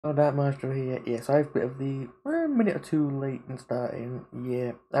Oh, that master here. Yes, I've a bit of the minute or two late in starting.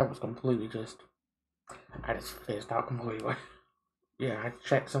 Yeah, that was completely just. I just fizzed out completely. Yeah, I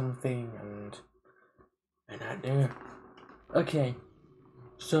checked something and I knew. Okay,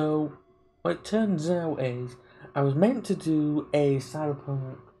 so what it turns out is I was meant to do a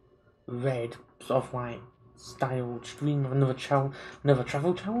Cyberpunk Red sort of like styled stream of another travel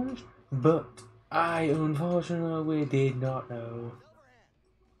challenge, but I unfortunately did not know.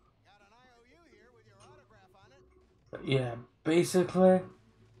 Yeah, basically,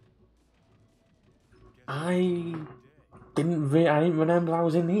 I I didn't remember I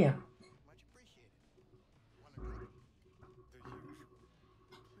was in here.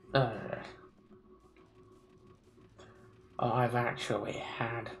 Uh, I've actually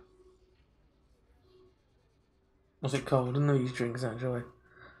had what's it called? None of these drinks actually.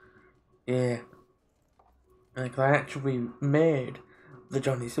 Yeah, like I actually made the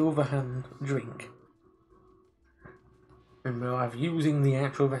Johnny Silverhand drink. And real life, using the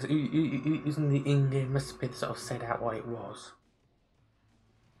actual recipe, using the in-game recipe that sort of said out what it was.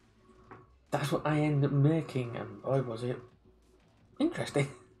 That's what I ended up making, and boy was it interesting.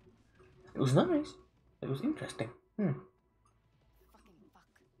 It was nice. It was interesting. Hello.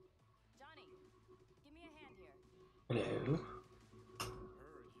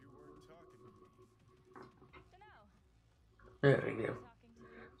 There we go.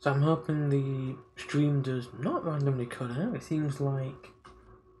 So I'm hoping the stream does not randomly cut out. It seems like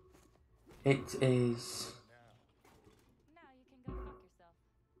it is.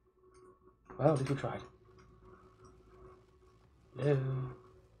 Well, at least we tried. Hello.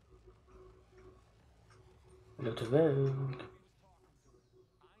 Hello to Rogue.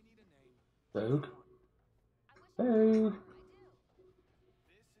 Rogue. Rogue.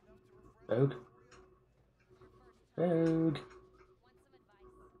 Rogue. Rogue.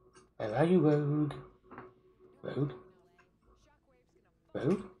 Where are you, Rogue? Rogue?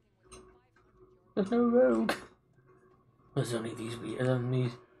 Rogue? There's no Rogue. There's only these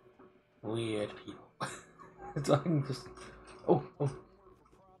weird people. It's like just. Oh, oh.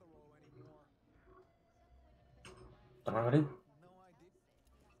 Don't worry about him.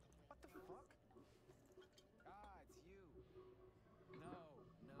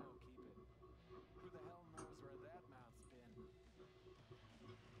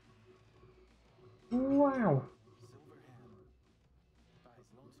 Wow.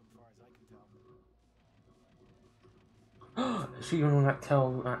 So you want to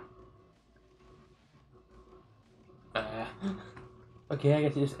tell that? Uh, okay, I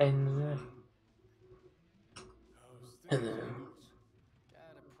guess it just ends there. Hello. Got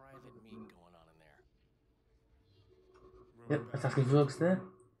a private meeting going on in there. Yep, that's asking for looks there.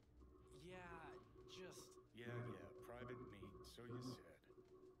 Private meet, so you said.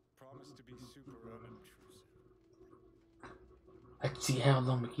 Promise to be super unobtrusive. Let's see how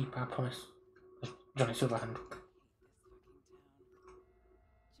long we keep our promise. Johnny Silverhand.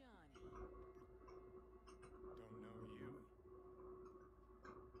 Don't know you.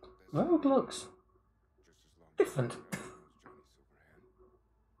 Rogue looks Just as long different. as Johnny Silverhand.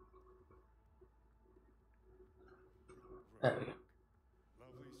 There we go.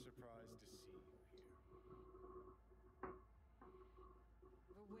 Lovely surprise to see you here.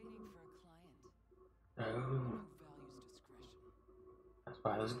 We're waiting for a client Oh, who values discretion. that's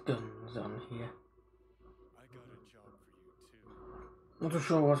why there's guns on here. I got a job for you too. Not too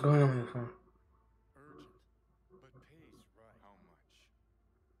sure what's going on with this one. Urgent, but pays right. How much?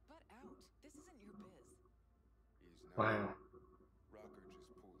 Butt out. This isn't your biz. He's not. Wow. Rocker just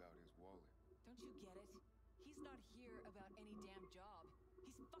pulled out his wallet. Don't you get it? He's not here about any damn job.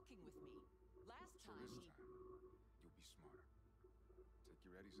 He's fucking with me. Last So time this time, you'll be smarter. Take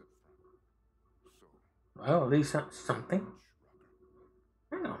your eddies up front. So, Well, at least that's something. Rocker.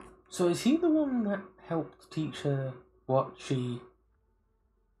 Hang on. So is he the one that helped teach her what she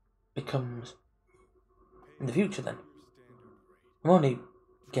becomes in the future then? I'm only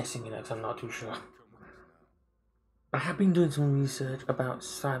guessing, because I'm not too sure. I have been doing some research about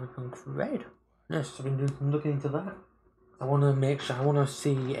Cyberpunk Red. Yes, I've been doing some looking into that. I want to make sure, I want to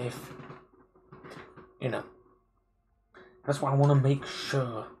see if, that's why I want to make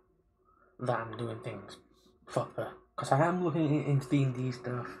sure that I'm doing things proper. Because I am looking into D&D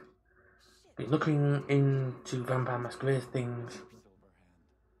stuff. Been looking into Vampire Masquerade things.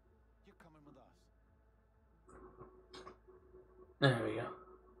 You're coming with us. There we go.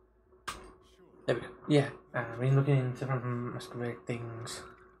 Sure. There we go. Yeah, I've been looking into Vampire Masquerade things.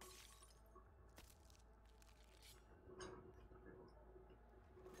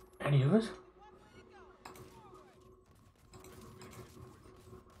 Any others?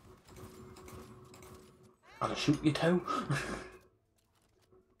 I'll shoot you too.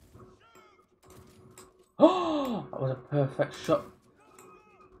 Oh, that was a perfect shot.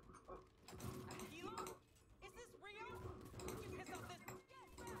 Is this real? You piss off this.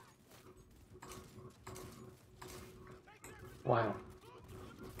 Wow.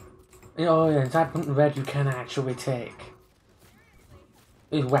 Oh yeah, in Cyberpunk Red you can actually take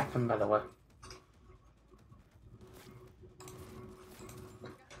his weapon, by the way.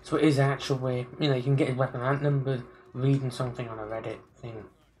 So it is actually, you know, you can get his weapon. I remember reading something on a Reddit thing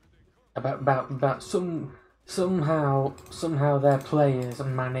about somehow their players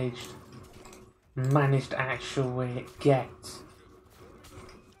managed to actually get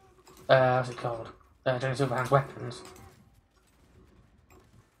what's it called? Johnny Silverhand's weapons.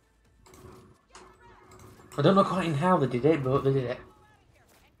 I don't know quite in how they did it, but they did it.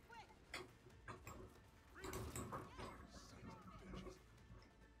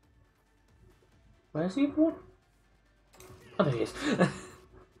 Where's the other one? Oh, there he is. There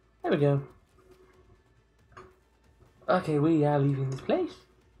we go. Okay, we are leaving this place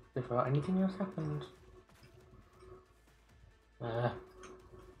before anything else happens.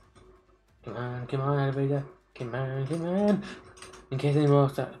 Come on, elevator. Come on. In case any more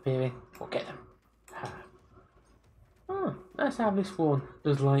start appearing, we'll get them. Oh, let's have this one.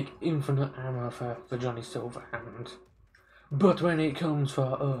 There's like infinite ammo for Johnny Silverhand. But when it comes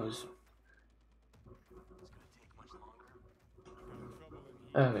for us...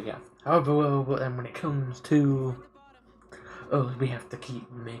 There we go. However, well, but then when it comes to us, we have to keep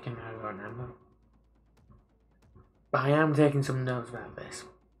making our own ammo. But I am taking some notes about this.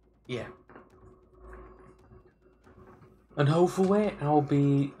 Yeah. And hopefully I'll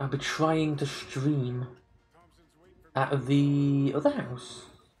be trying to stream at the other house.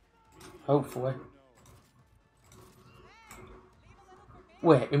 Hopefully.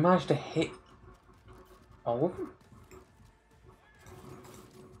 Wait, we managed to hit all of them?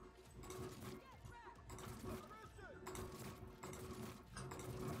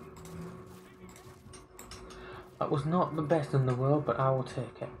 That was not the best in the world, but I will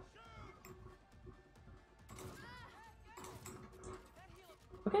take it.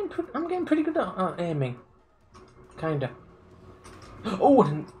 I'm getting pretty good at aiming. Kinda. Oh,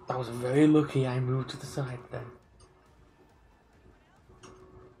 that was very lucky I moved to the side then.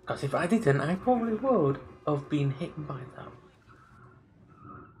 Because if I didn't, I probably would have been hit by that.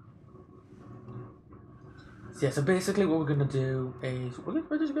 So yeah, so basically what we're going to do is,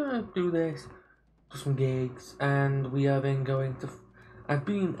 we're just going to do this for some gigs, and we are then going to, I've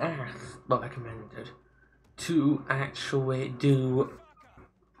been asked, well recommended, to actually do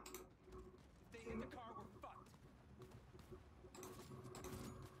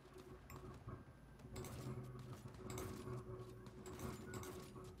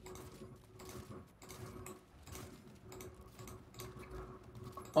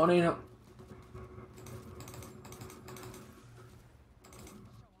on in up.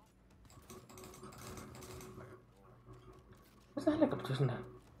 What's the helicopter, isn't it?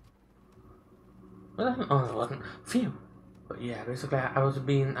 Was that? Oh, it wasn't. Phew. But yeah, basically,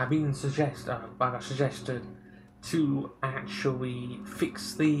 I've been suggested to actually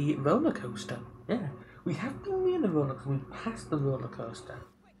fix the roller coaster. Yeah, we have been near the roller coaster. We passed the roller coaster.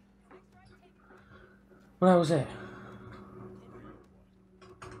 When I was there.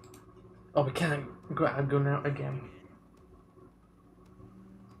 Oh, we can't grab a gun out again.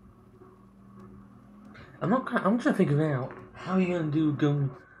 I'm trying to figure out how you're gonna do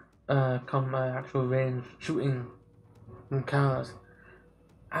gun, actual range shooting in cars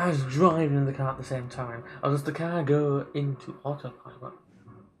as driving in the car at the same time. Or does the car go into autopilot?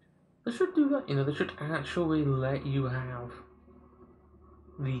 They should do that, you know, they should actually let you have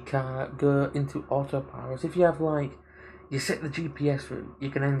the car go into autopilot. If you have like, you set the GPS route, you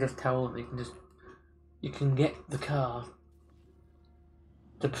can then just tell them, you can get the car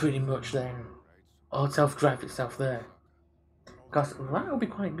to pretty much then self-drive itself there. Because that would be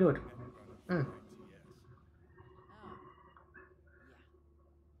quite good.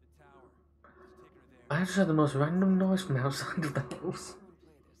 I just heard the most random noise from outside of the house.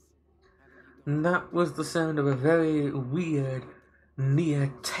 And that was the sound of a very weird,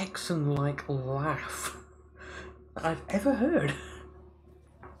 near Texan-like laugh that I've ever heard.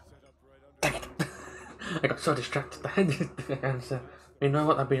 Dang it. I got so distracted that I didn't answer. You know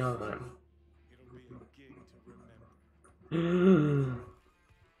what, that'd be alright. And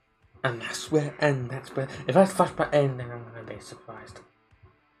that's where, if I flashback end, then I'm gonna be surprised.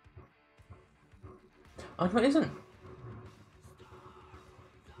 Oh, no, it isn't.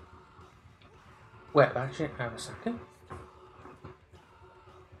 Wait, actually, have a second.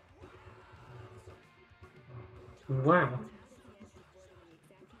 Wow.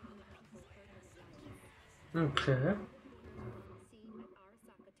 Okay.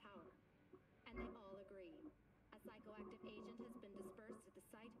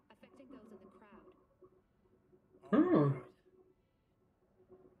 Hmm.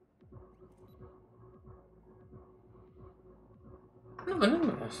 Never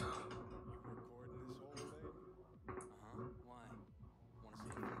knew this. You recording this whole thing? Why? Want to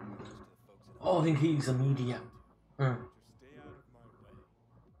save a few bucks to the folks at Oh, I home? think he's a media. Hmm. Just stay out of my way.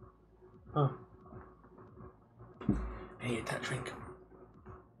 Oh. I hate that drink.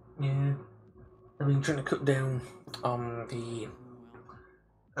 Yeah. I've been trying to cut down on the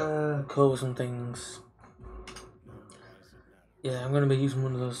calls and things. No, why does it matter? Yeah, I'm gonna be using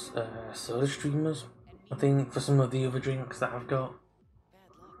one of those soda streamers. I think for some of the other drinks that I've got Bad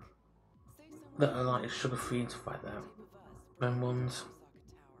luck. Say someone that are like sugar free and stuff like that. tape of us Them breaking into ones.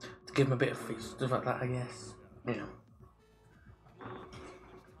 Arasaka Tower. To give them a bit of free stuff like that, I guess. Yeah.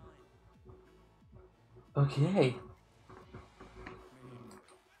 Okay.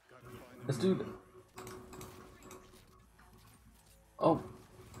 Let's do that. Oh.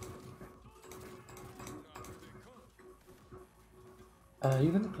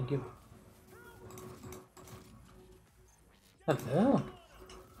 You can thank you. Hello.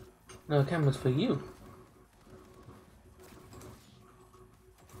 No cameras for you.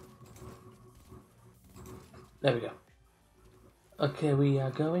 There we go. Okay, we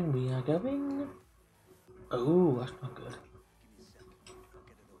are going. Oh, that's not good.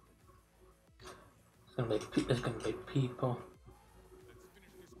 There's gonna be people.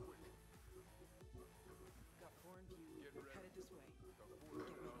 Got four in view. Headed this way.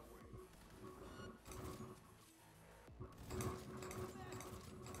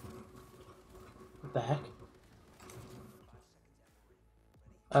 What the heck?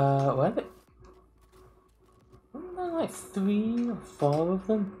 Where are they? Wasn't there like 3 or 4 of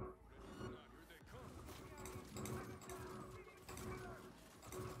them?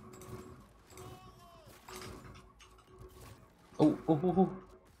 Oh.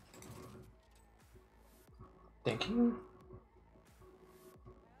 Thank you.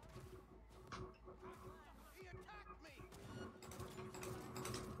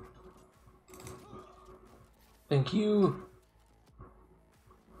 Thank you.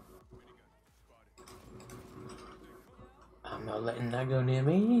 I'm not letting that go near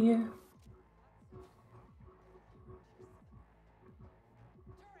me.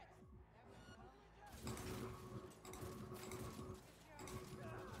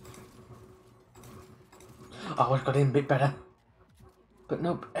 Oh, I would have got in a bit better. But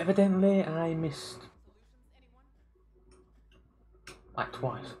nope, evidently I missed. Like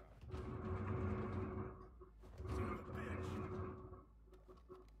twice.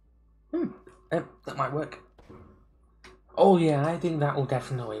 That might work. Oh yeah, I think that will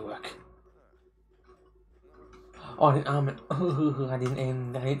definitely work. Oh, I didn't arm it. Oh, I didn't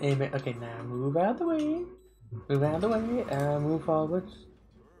aim it. Okay, now move out of the way. Move forwards.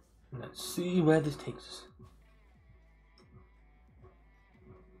 Let's see where this takes us.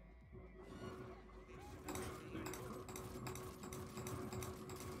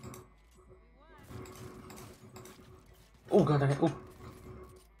 Oh god, dang it. Oh.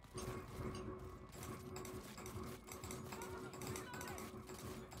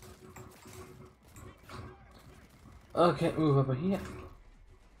 Okay, move over here.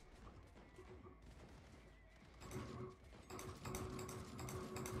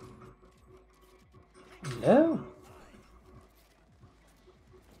 Hello?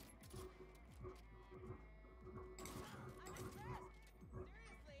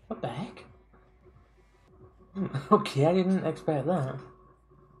 What the heck? Okay, I didn't expect that.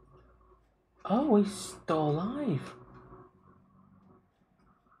 Oh, he's still alive.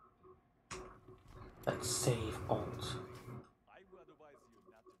 Let's save alt. I would advise you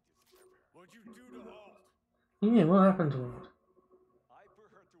not to disturb her. What'd you do to Alt? Yeah, what happened to alt? I put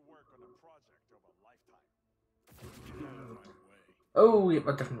her to work on a project of a lifetime. Get out of my way. Oh, yep,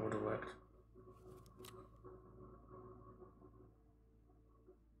 that definitely would have worked.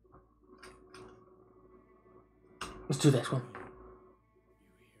 Let's do this one.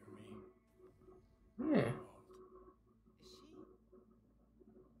 You hear me? Yeah.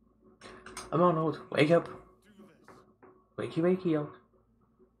 I'm on hold. Wake up. Do this. Wakey, alt.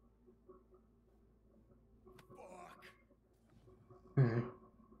 Fuck. Hmm.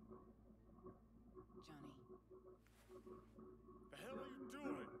 Johnny. The hell are you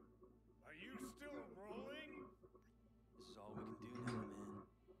doing? Are you still rolling? This is all we can do now, man.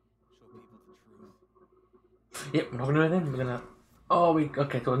 Show people the truth. Yep, we're not gonna do anything. We're gonna. Oh,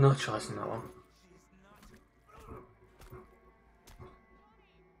 okay, so no choice in that one. She's not.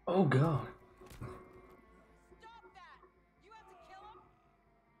 Oh god. Stop that! You have to kill him?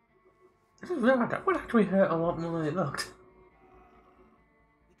 This is weird. That would actually hurt a lot more than it looked.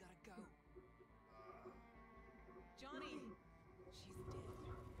 We gotta go. Johnny! She's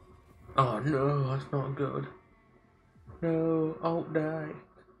dead. Oh no, that's not good. No, Alt die.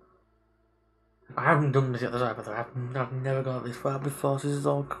 I haven't done this at the Cyberpunk. I've never got this far before, so this is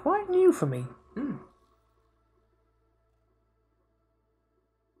all quite new for me. Well,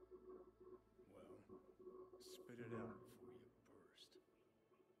 spit it out before you burst.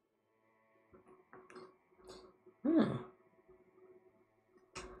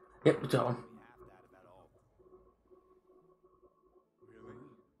 Yep, it's on. Really?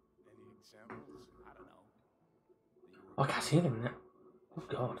 Any examples? I don't know. Oh, I can't see anything in it. Oh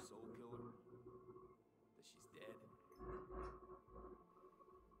god. Soul killer. That she's dead.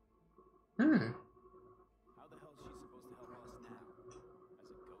 How the hell is she supposed to help us now? As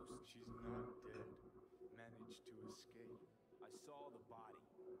a ghost? She's not dead. Managed to escape. I saw the body.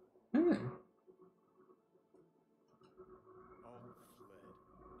 All fled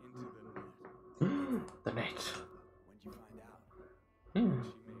into the net. The net. When'd you find out? She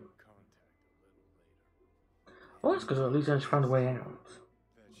made contact a little later. Well, that's because at least I just found a way out.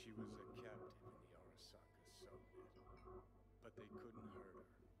 That she was a captive in the Arasaka subnet. But they couldn't hurt her.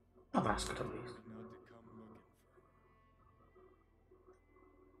 Oh, that's good at least. Not to come looking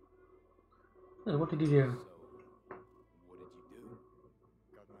for her. Oh, what did you do? So, what did you do?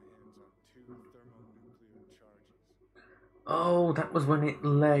 Got my hands on 2 thermonuclear charges. Oh, that was when it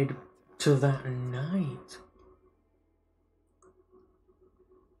led to that night.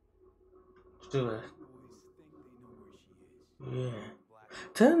 Let's do it. Boys think they know where she is. Yeah.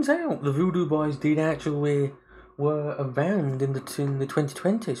 Turns out the Voodoo Boys did actually were around in the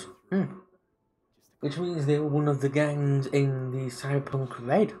 2020s. Which means they were one of the gangs in the Cyberpunk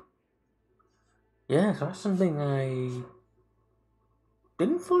raid. Yeah, so that's something I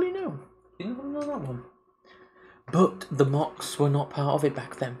didn't fully know. Didn't fully know that one. But the Mox were not part of it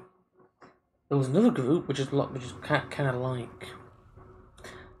back then. There was another group which is kind of like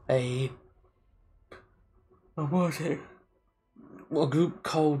what was it? A group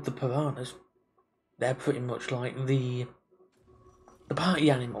called the Piranhas. They're pretty much like the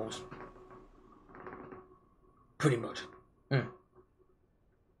party animals. Pretty much.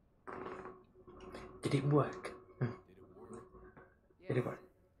 Did it work? Did it work?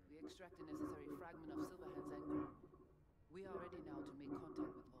 We extract the necessary fragment of Silverhand's anchor. We are ready now to make contact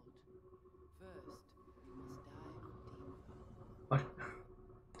with Alt. First, we must dive deeper. What?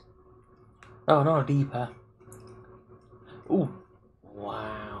 Oh no, deeper. Ooh.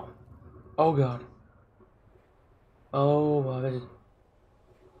 Wow. Oh god. Oh boy.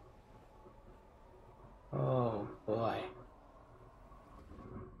 Oh boy.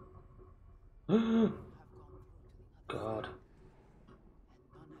 God.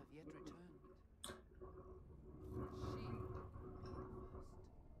 And none have yet returned.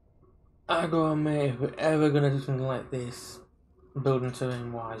 I gotta admit, if we're ever gonna do something like this, building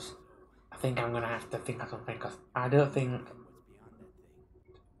terrain wise, I think I'm gonna have to think of something, because I don't think.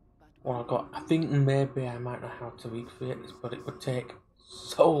 Well, I think maybe I might know how to recreate this, but it would take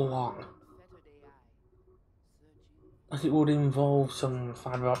so long. As it would involve some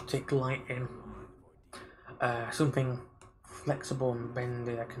fiber optic lighting, something flexible and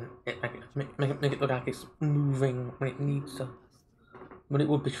bendy that can make it look like it's moving when it needs to. But it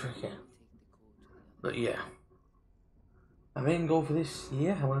would be tricky. But yeah. My main goal for this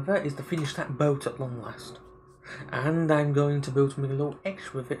year, however, is to finish that boat at long last. And I'm going to build something a little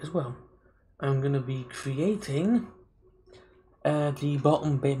extra with it as well. I'm going to be creating the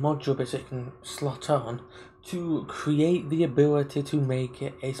bottom bit module bit so it can slot on to create the ability to make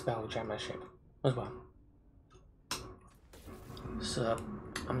it a Spelljammer ship as well. So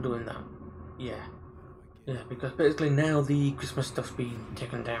I'm doing that. Yeah, because basically now the Christmas stuff's been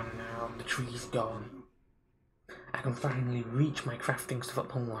taken down now, the tree's gone. I can finally reach my crafting stuff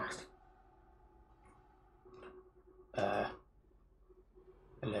at long last.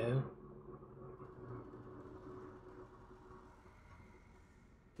 Hello?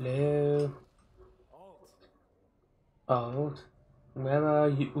 Hello? Alt? Where are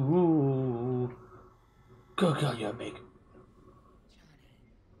you? Ooh. Good God, you're big.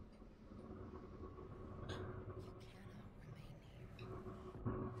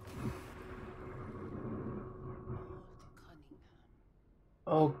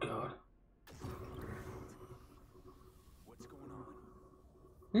 Oh God. What's going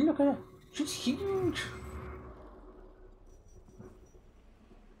on? Look at her. She's huge.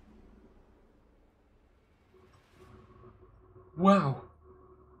 Wow.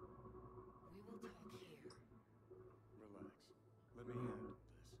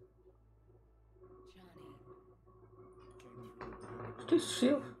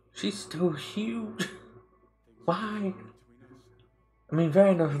 She's still huge. Why? Between us, I mean, fair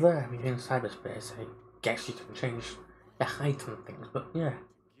enough there. I mean, in cyberspace, I guess you can change the height and things, but yeah.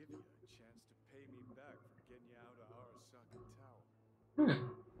 give you a chance to pay me back for getting you out of Arasaka Tower. Hmm.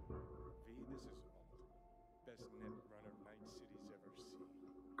 V, this is Alt. Best net runner Night City's ever seen.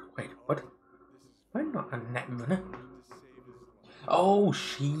 Wait, what? This is I'm not a net runner. to save his life. Oh,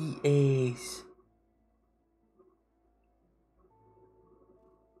 she is.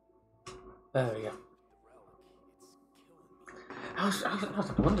 There we go. I was like, I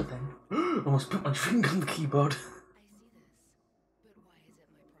wonder then. I almost put my finger on the keyboard. I see this, but why is it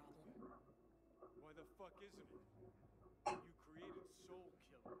my problem? Why the fuck isn't it? You created Soul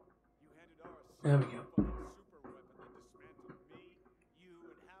Killer. You handed Arasaka There we go. a fucking super weapon that dismantled me, you,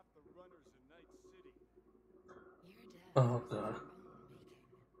 and half the runners in Night City. Your death Oh was god. your own making.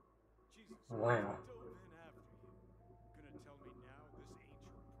 Jesus, Wow. I dove in after you. Gonna tell me now this ain't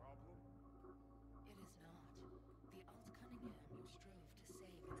your problem? It is not. The Alt Cunningham you strove to save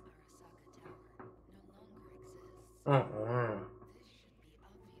in Arasaka Tower no longer exists. Oh wow. This should be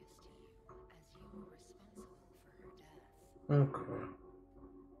obvious to you, as you were responsible for her death. Okay.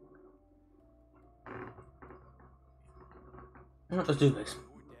 Let's do this.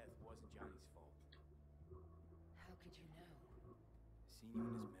 Your death wasn't Johnny's fault. How could you know? Seeing you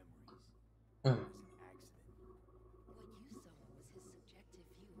in his memories Hmm. was an accident. What you saw was his subjective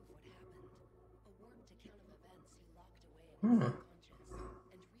view of what happened. A warped account of events he locked away in his subconscious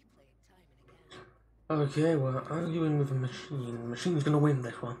and replayed time and again. Okay, well, arguing with the machine. The machine's gonna win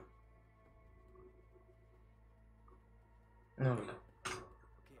this one. There we go. Okay,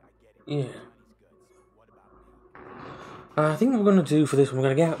 I get it. Yeah. Johnny's guts. What about me? I think what we're gonna do for this one,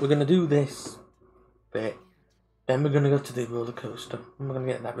 we're gonna do this bit. Then we're gonna go to the roller coaster. And we're gonna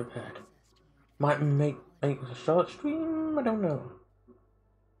get that repaired. Might make a short stream, I don't know.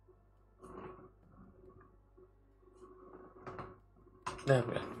 There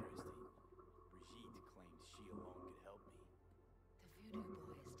we go. Interesting. Brigitte claimed she alone could help me. The voodoo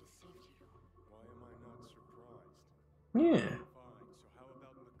boys deceived you. Why am I not surprised? Yeah. Fine, so how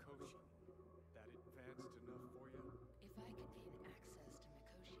about Mikoshi? That advanced enough for you? If I could gain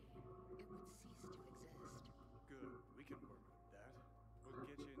access to Mikoshi, it would cease to exist. Good, we can work with that. We'll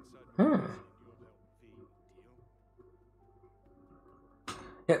get you inside Hmm. Mikoshi and you'll help V, deal?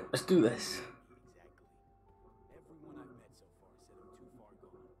 Yeah, let's do this. Exactly. Everyone I've met so far said I'm too far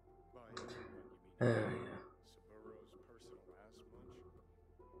gone. By everyone, you mean There we go. Saburo's personal ass munch?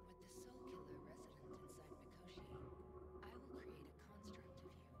 With the Soul Killer resident inside Mikoshi, I will create a construct of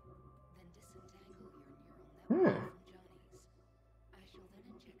you, then disentangle your neural network from Johnny's. I shall then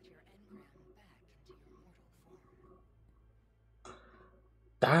inject your engram back into your mortal form.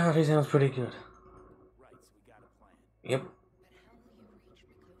 That actually sounds pretty good. Right, so we got a plan. Yep. But how will you reach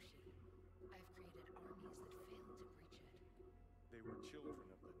Mikoshi? I've created armies that failed to breach it. They were children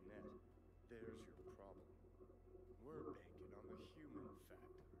of the net. There's your problem. We're banking on the human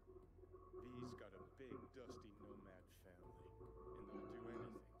factor. V's got a big, dusty nomad family, and they'll do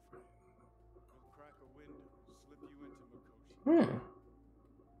anything for you. We'll crack a window, slip you into Mikoshi.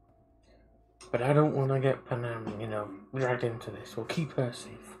 But I don't want to get Panam, dragged into this. We'll keep her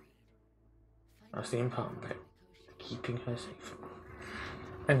safe. That's the important bit. Keeping her safe.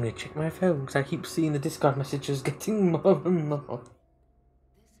 I'm gonna check my phone because I keep seeing the Discord messages getting more and more. This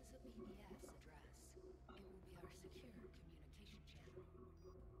is a BBS address. It will be our secure communication channel.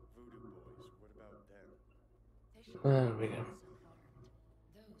 Voodoo boys, what about them? They should There we go. unharmed.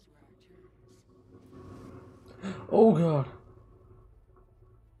 Those were our terms. Oh god.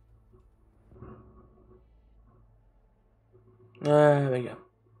 There we go.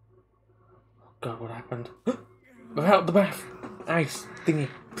 Oh god, what happened? We're out of the bath! Ice thingy.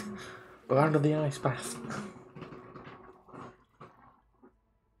 We're out of the ice bath.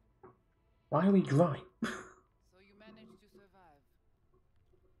 Why are we dry? So you managed to survive.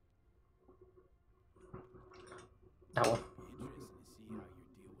 That one. Interesting to see how your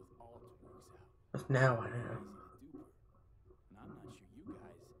deal with Alt works out. That's now I know. Easy to duper. And I'm not sure you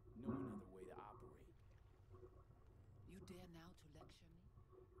guys know another way to operate. You dare now to lecture me?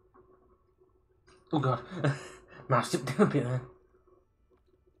 Oh god. Might sit down a bit there. I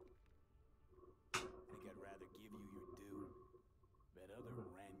think I'd rather give you your due. Bet other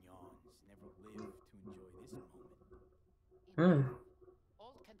Ranyons never lived to enjoy this moment.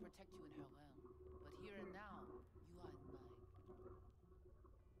 Alt can protect you in her realm, but here and now, you are in mine.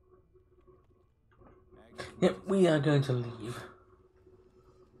 Actually, Yep, we are going to leave.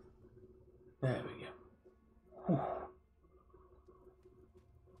 There we go. Whew.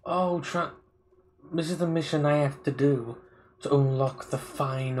 Oh, this is the mission I have to do to unlock the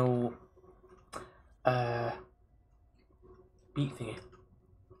final beat thingy.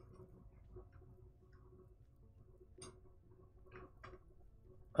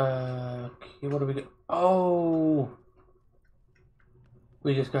 Okay, what do we get? Oh,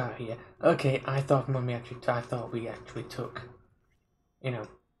 we just got here. Okay, I thought we actually took, you know,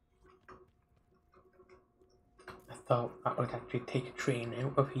 I thought I would actually take a train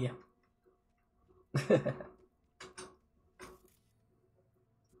out of here.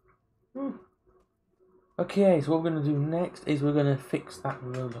 Okay, so what we're gonna do next is we're gonna fix that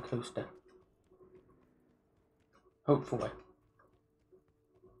roller coaster. Hopefully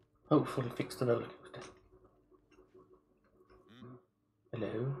fix the roller coaster.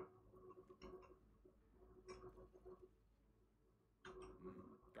 Hello.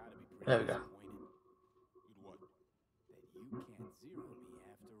 There we go. What? That you can't zero me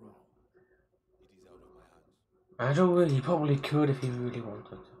after all. It is out of my hands. I don't really, he probably could if he really wanted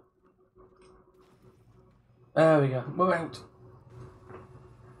to. There we go, we're out.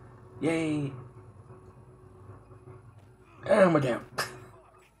 Yay. And we're down.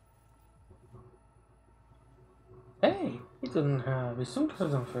 Hey, he doesn't have his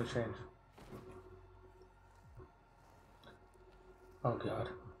sunkers on for a change. Oh god.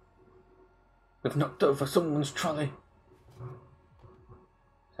 We've knocked over someone's trolley.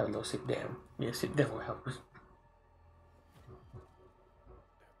 Have a little sit down. Yeah, sit down will help us.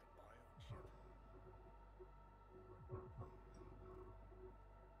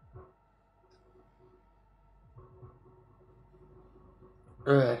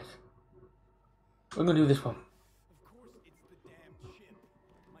 Right. We're gonna do this one. Of course, it's the damn chip.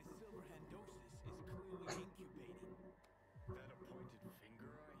 My silverhandosis is clearly incubating. That a pointed finger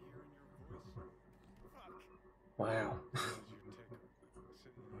I hear in your voice? Fuck! Wow. How's your ticker?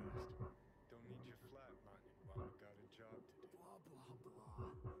 Sitting last. Don't need you flatlining while I got a job to do. Blah, blah, blah.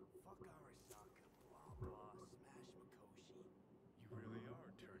 Fuck Arasaka. Blah, blah. Smash Mikoshi. You really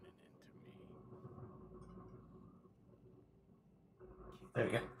are turning into me. There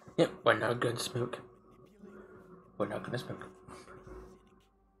we go. Yep, we're not going to smoke. We're not going to smoke.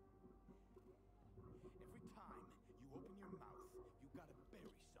 Every time you open your mouth, you gotta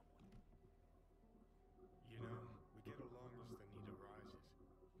bury someone. You know, we get along as the need arises.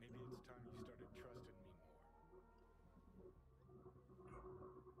 Maybe it's time you started trusting me more.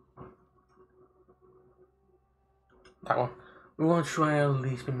 That one. We want to try at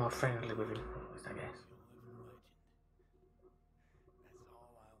least be more friendly with him, I guess. That's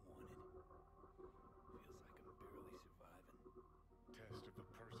all I wanted. Feels like I'm barely surviving. Test of a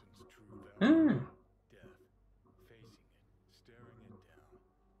person's true value. Death. Facing it. Staring it down.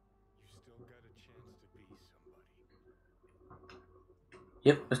 You still got a chance to be somebody.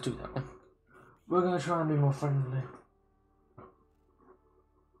 Yep, let's do that one. We're going to try and be more friendly.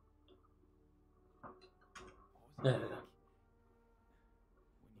 There we go.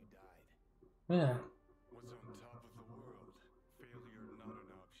 When you died. Yeah. Was on top of the world. Failure not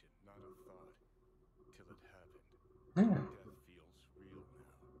an option, not a thought. Till it happened. Yeah. Death feels real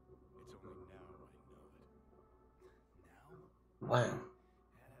now. It's only now I know it. Now? Wow. Had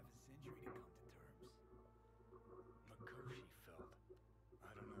half a century to come to terms. Mikoshi felt.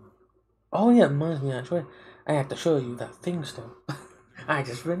 I don't know. Oh yeah, it reminds me actually. I have to show you that thing still. I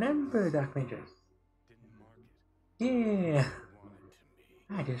just remembered that picture. Didn't mark it. Yeah. Wanted to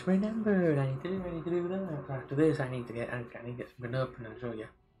me. I just remembered. I need to do that. After this, I need to get something up and I'll show you.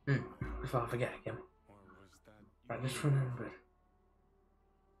 Before I forget again. Or was that I just remembered.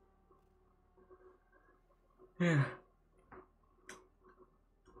 Yeah.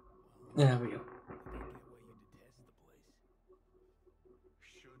 There we go. Get why you detest the place.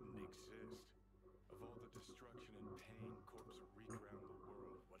 shouldn't exist? Of all the destruction and pain corpse wreak around the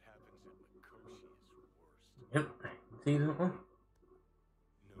world, what happens at Mikoshi is worst. Yep, I can see that one.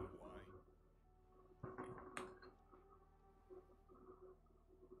 Know why?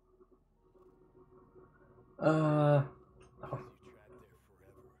 Oh. You're trapped there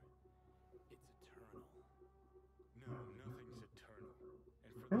forever. It's eternal. No, nothing's eternal.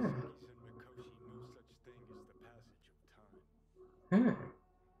 And for the Zikis and Mikoshi, no such thing as the passage of time.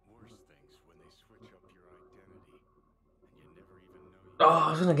 Worse things when they switch up your identity, and you never even know you. Oh,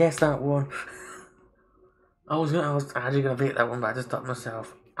 I was gonna guess that one. I was actually gonna pick that one, but I just thought to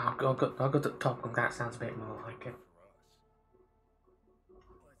myself, I'll go to the top one. That sounds a bit more like it.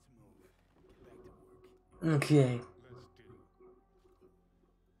 Let's move. Get back to work. Okay. Let's do.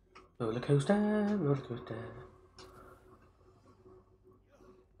 Roller coaster, roller coaster.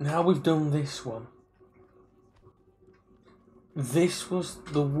 Now we've done this one. This was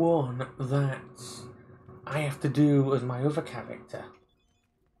the one that I have to do as my other character.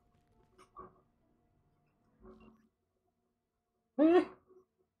 Eh.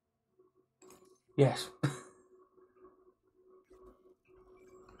 Yes.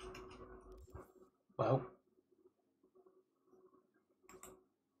 Well.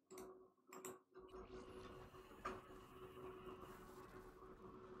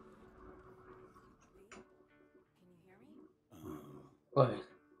 Wait. Loud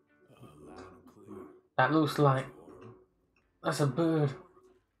and clear. That looks like... That's a bird.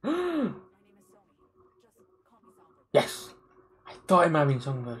 Yes! I thought it might have been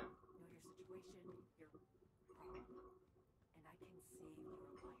Songbird.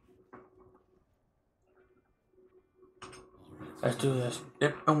 Let's do this.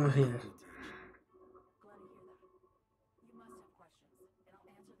 Yep, I'm gonna see this.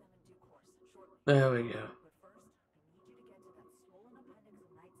 There we go.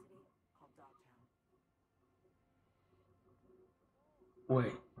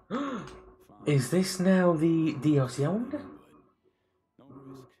 Wait. Is this now the DLC? I wonder. No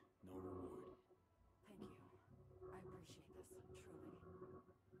risk, no reward. Thank you. I appreciate this, truly.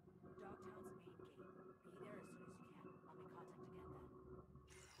 Dogtown's main gate. Be there as soon as you can. I'll make contact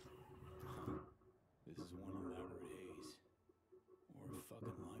again then. This is one elaborate haze. Or a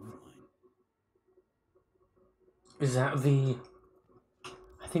fucking lifeline. Is that the...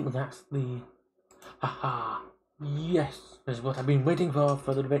 I think that's the... Haha. Yes! This is what I've been waiting for a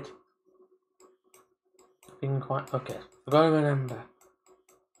little bit. Been quite... Okay. We've got to remember.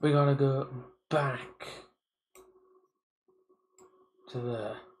 We gotta go back to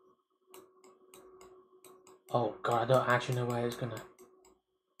there. Oh god, I don't actually know where it's gonna...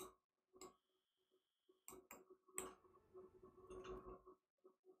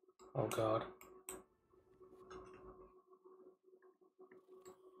 Oh god.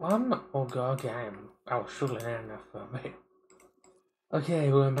 Well, I'm not... Oh god, okay, I was struggling there enough for a bit.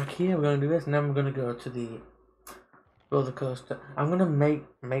 Okay, we're back here, we're gonna do this, and then we're gonna go to the roller coaster. I'm gonna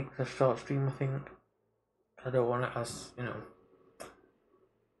make the short stream, I think. I don't want it as, you know...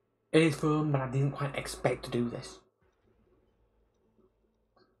 It is fun, but I didn't quite expect to do this.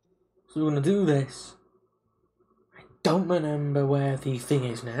 So we're gonna do this. I don't remember where the thing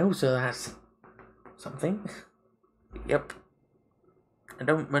is now, so that's something. Yep. I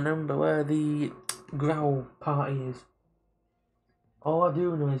don't remember where the growl party is. All I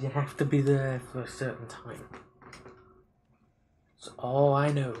do know is you have to be there for a certain time. That's all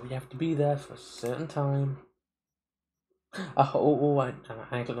I know. You have to be there for a certain time. I got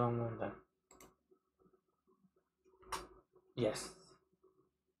the wrong one then. Yes.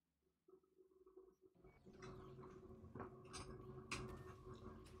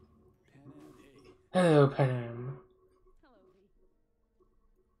 Hello, Panam.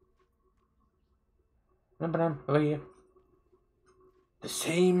 Hello, Panam. How are you? The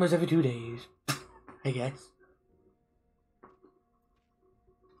same as every 2 days, I guess.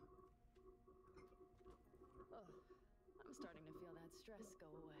 I'm starting to feel that stress go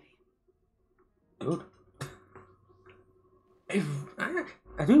away. Good. If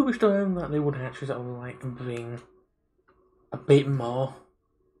I do wish to learn that they would actually sort of like bring a bit more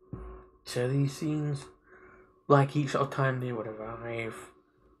to these scenes. Like each sort of time they would arrive,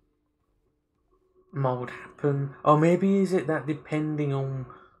 more would happen. Or maybe is it that depending on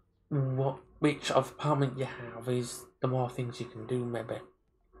which sort of apartment you have is the more things you can do, maybe.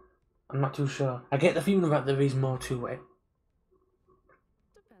 I'm not too sure. I get the feeling that there is more to it.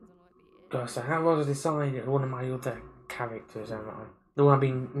 Depends on what the Because I have already decided one of my other characters, the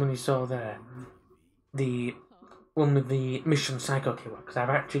one when you saw there, the one with the mission psycho killer, because I've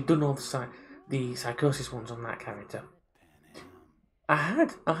actually done all the psychosis ones on that character. I had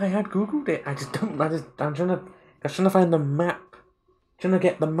googled it. I'm trying to find the map. Trying to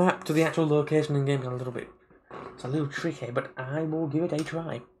get the map to the actual location in game is a little bit. It's a little tricky, but I will give it a try.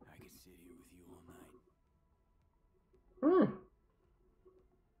 I could sit here with you all night.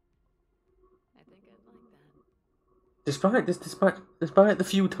 I think I'd like that. Despite the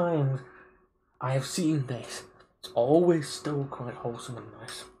few times I have seen this, it's always still quite wholesome and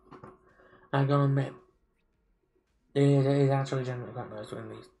nice. I gotta admit, it is actually generally quite nice doing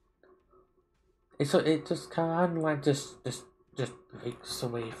these. It just kind of like just takes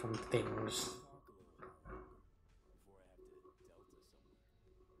away from things.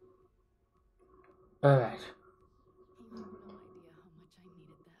 Alright. You have no idea how much I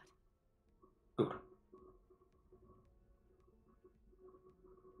needed that. Good.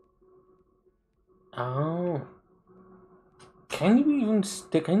 Oh. Can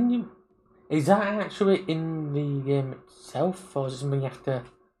you is that actually in the game itself, or is it something you have to...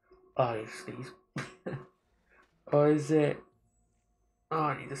 Oh, it's these. Or is it... Oh,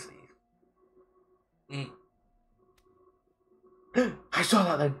 I need to see. I saw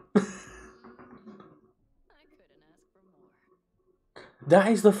that then. I couldn't ask for more.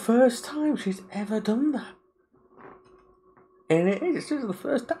 That is the first time she's ever done that. And it is, it's just the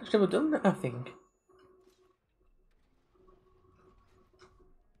first time she's ever done that, I think.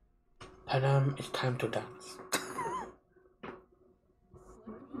 And it's time to dance.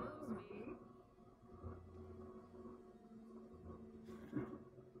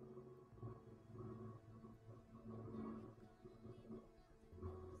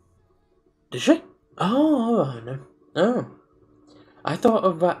 Did she? Oh, no. Oh. I thought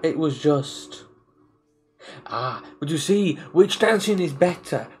of that it was just... but you see, which dancing is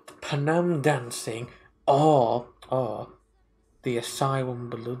better? Panam dancing or the Asylum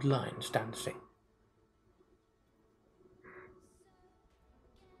Bloodlines dancing?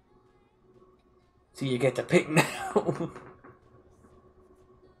 So you get to pick now.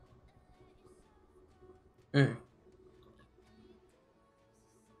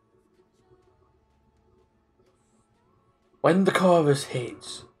 When the chorus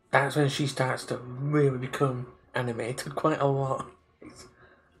hits, that's when she starts to really become animated quite a lot.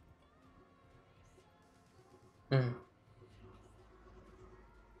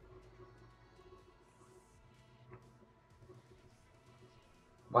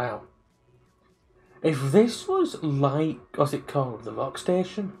 Wow. If this was like, what's it called, the rock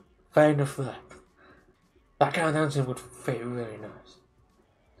station, fair enough there. That kind of dancing would fit really nice.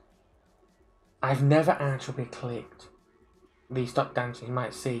 I've never actually clicked the stop dancing. You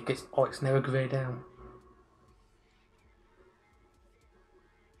might see, it's never grayed out.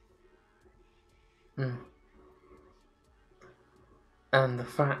 And the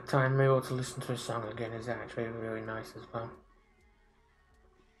fact I'm able to listen to a song again is actually really nice as well.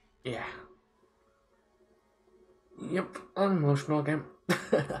 Yeah. Yep, I'm emotional again.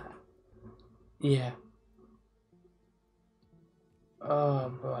 Yeah. Oh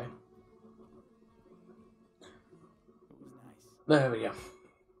boy. It was nice. There we go.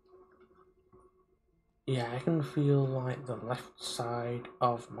 Yeah, I can feel like the left side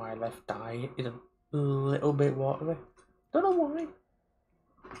of my left eye is a little bit watery. Don't know why.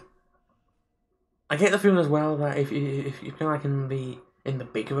 I get the feeling as well that if you feel like in the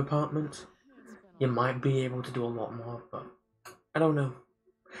bigger apartments, you might be able to do a lot more, but I don't know.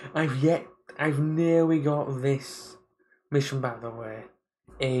 I've nearly got this mission, by the way,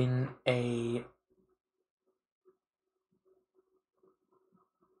 in a...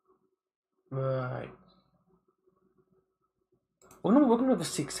 Right. We're gonna do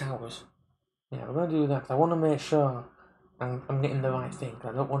 6 hours. Yeah, we're gonna do that 'cause I want to make sure I'm getting the right thing.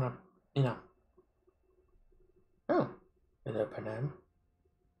 'Cause I don't want to, you know. Oh, is it Panam?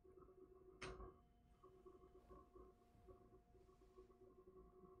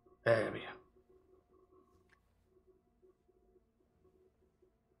 There we go.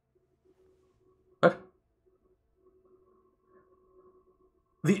 What?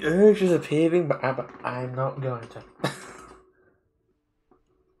 The urge is appearing, but I'm not going to.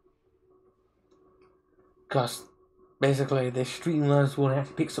 Because basically the Streamlabs one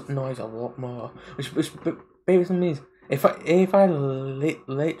actually picks up noise a lot more, which basically means if I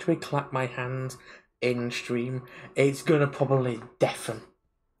literally clap my hands in stream, it's gonna probably deafen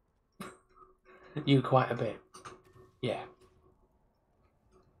you quite a bit. Yeah,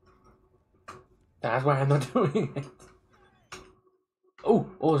 that's why I'm not doing it. Oh,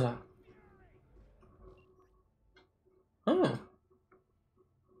 what was that? Oh,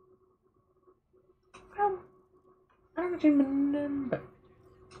 I don't even remember.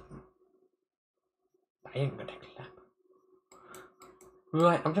 I ain't gonna take a lap.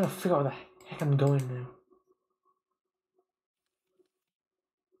 Right, I'm trying to figure out where the heck I'm going now.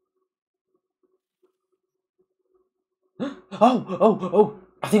 Oh!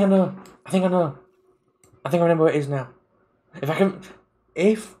 I think I know. I think I remember where it is now. If I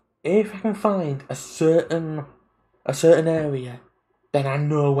can find a certain area, then I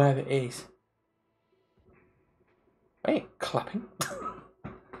know where it is. Wait, clapping.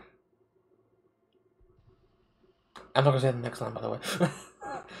 I'm not gonna say the next line, by the way.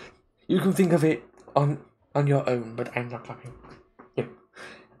 You can think of it on your own, but I'm not clapping. Yep.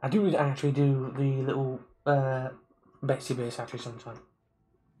 I do actually do the little Betsy bass actually sometime.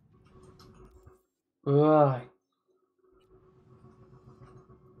 Right.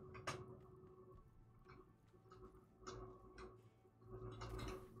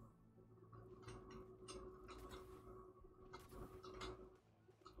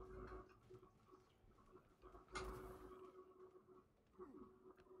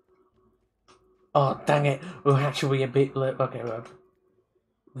 Oh, dang it. We're actually a bit late. Okay, well.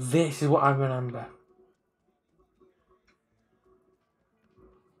 This is what I remember.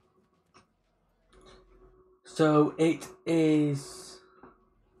 So it is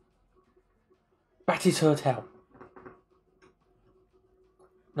Batty's Hotel.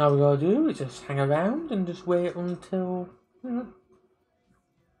 Now we gotta do is just hang around and just wait until,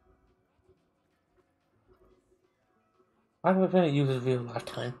 I have a feeling it uses real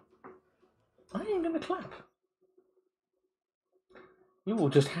lifetime. I ain't gonna clap. You will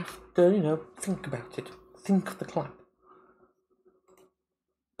just have to, think about it. Think of the clap.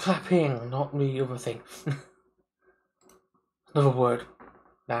 Clapping, not the other thing. Another word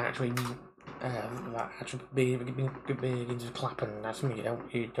that actually begins with clapping. That's something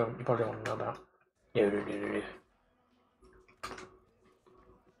you probably don't know about.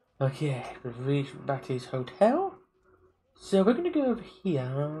 Okay, we've reached Batty's Hotel. So we're gonna go over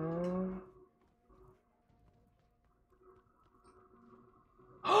here.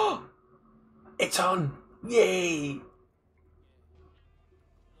 Oh, it's on! Yay!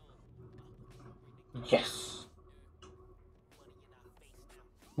 Yes.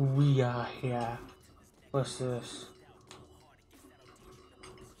 We are here. What's this?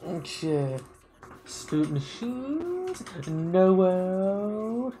 Okay. Sloot machines. No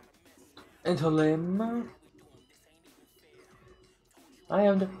world. Interlim. I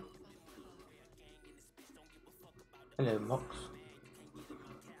am the... Hello, Mox.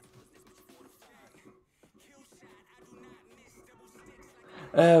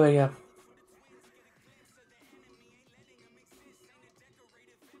 There we go.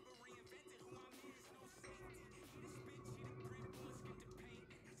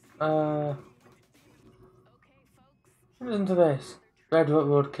 Listen to this. Red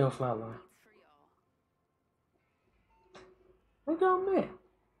Roadkill Flatline. I gotta admit,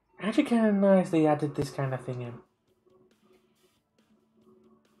 actually kind of nice they added this kind of thing in.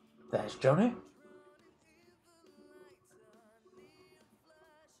 There's Johnny.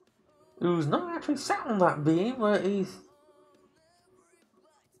 Who's not actually sat on that beam, but he's...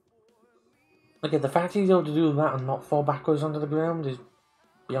 Okay, the fact he's able to do that and not fall backwards onto the ground is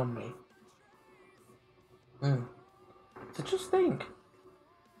beyond me. So just think.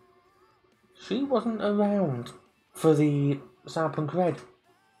 She wasn't around for the Cyberpunk Red.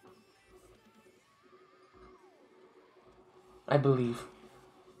 I believe.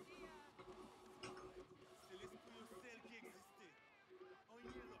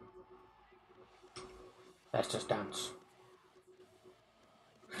 Let's just dance.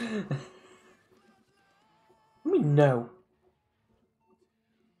 I mean, no.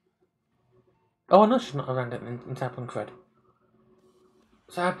 Oh, no, she's not around it in Cyberpunk Red.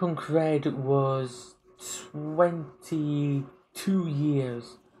 Cyberpunk Red was 22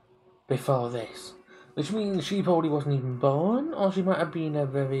 years before this. Which means she probably wasn't even born, or she might have been a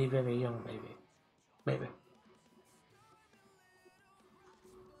very, very young baby. Maybe.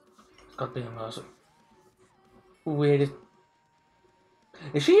 It's got to be the most weirdest.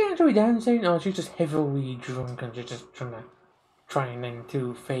 Is she actually dancing, or is she just heavily drunk and she's just trying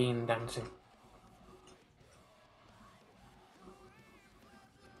to feign dancing?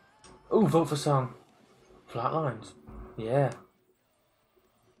 Oh, vote for song. Flatlines. Yeah.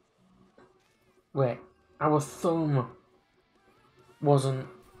 Wait, our thumb wasn't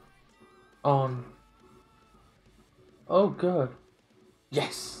on. Oh, good.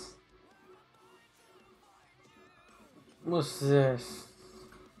 Yes. What's this?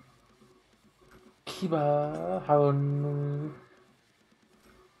 Kiba, how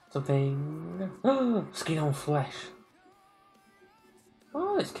something. Skin on flesh.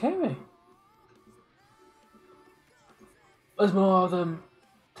 Oh, it's Kerry. There's more of them.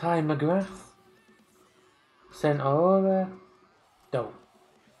 Ty McGrath. Sent over. Dope.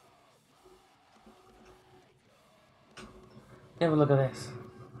 Have a look at this.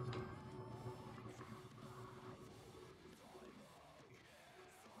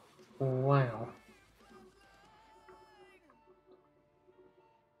 Wow.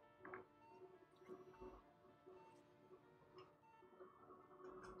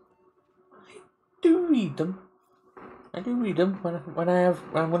 I do read them. when I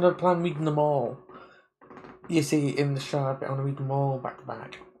plan reading them all. You see, in the shop, I want to read them all back to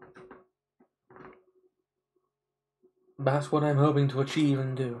back. That's what I'm hoping to achieve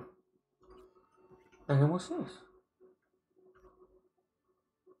and do. And what's this?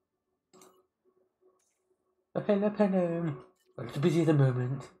 A pen. I'm too busy at the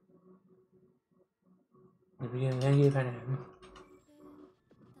moment.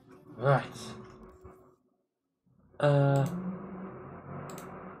 Right.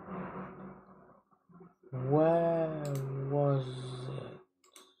 Where was it?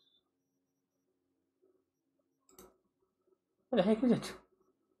 Where the heck is it?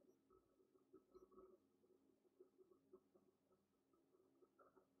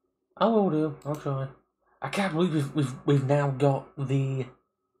 I will do. I'll try. I can't believe we've now got the,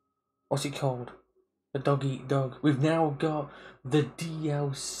 what's it called? The dog eat dog. We've now got the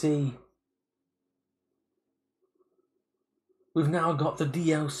DLC. We've now got the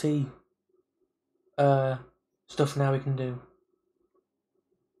DLC stuff now we can do.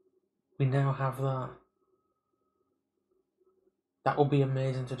 We now have that. That will be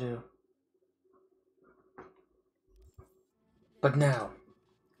amazing to do. But now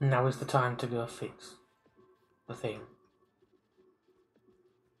is the time to go fix the thing.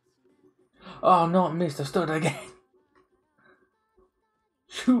 Oh, not Mr. Stud again.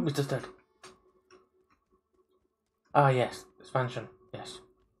 Shoot, Mr. Stud. Ah, yes, expansion. Yes,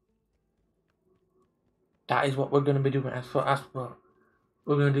 that is what we're going to be doing. As what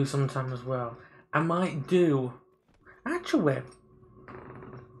we're going to do sometime as well. I might do. Actually,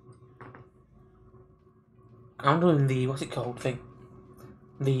 I'm doing the, what's it called thing?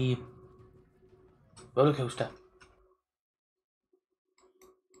 The roller coaster.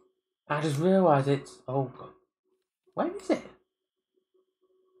 I just realised it's, oh god, where is it?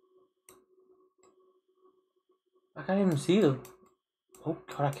 I can't even see them. Oh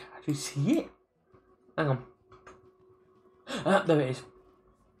god, I can't actually see it. Hang on. Ah, there it is.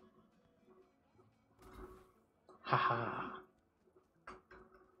 Haha.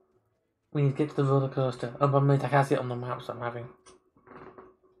 We need to get to the roller coaster. Oh, but mate, I can't see it on the maps I'm having.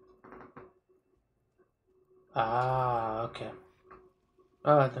 Ah, okay.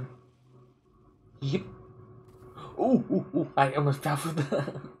 Alright then. Yep. Oh, I almost fell for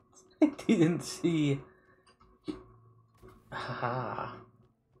that. I didn't see. Haha.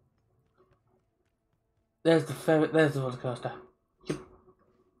 There's the ferret, there's the roller coaster. Yep.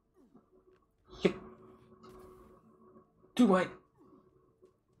 Yep. Too wide.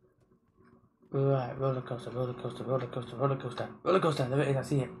 Right, roller coaster, roller coaster, roller coaster, roller coaster, roller coaster, there it is, I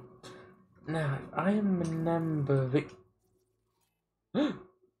see it. Now, if I remember it.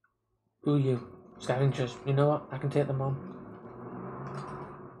 Who are you? Scavengers. You know what? I can take them on.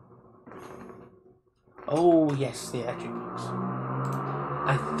 Oh, yes, the electric box.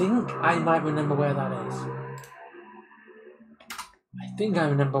 I think I might remember where that is. I think I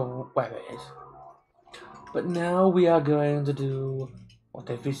remember where it is. But now we are going to do what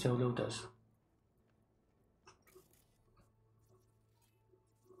every solo does.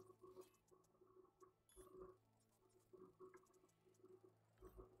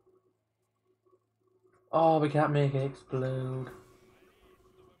 Oh, we can't make it explode.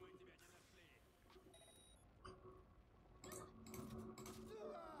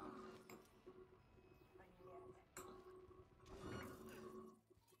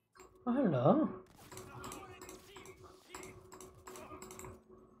 Oh, hello.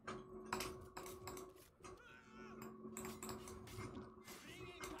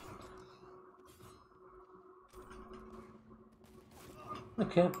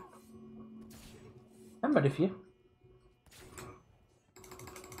 Okay. I'm ready for you.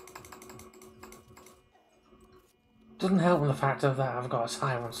 Doesn't help with the fact of that I've got a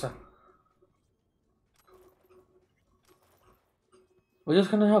silencer. We're just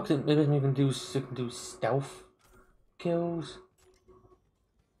gonna help it. Maybe we can do stealth kills,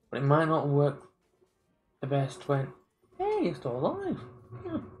 but it might not work the best when. Hey, you're still alive.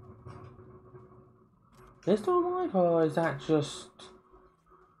 Yeah. They're still alive, or is that just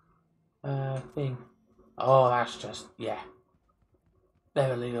thing? Oh, that's just yeah.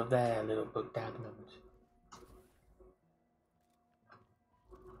 They're a little bugged out at the moment.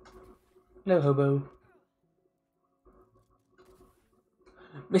 Hello, hobo.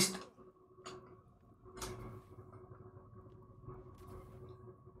 Missed.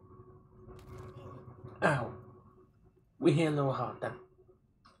 Ow. We hit a little hard then.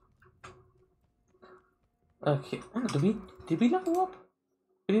 Okay. Oh, did we level up?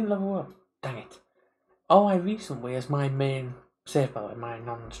 We didn't level up. Dang it. Oh, I recently, as my main save bar, my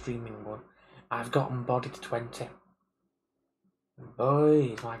non-streaming one, I've gotten body to 20.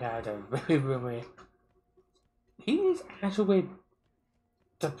 Boy, is my guy doing really. He is actually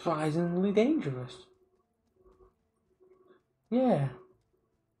surprisingly dangerous. Yeah.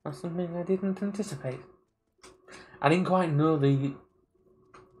 That's something I didn't anticipate. I didn't quite know the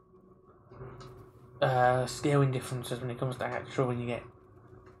scaling differences when it comes to actual when you get.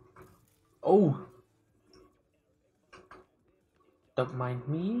 Oh! Don't mind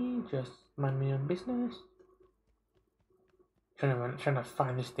me, just mind my own business. Trying to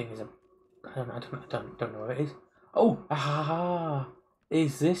find this thing is a don't know where it is. Oh, aha!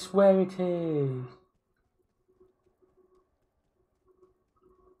 Is this where it is?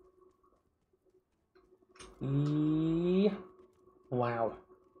 Yeah. Wow.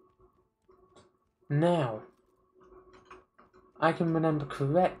 Now, I can remember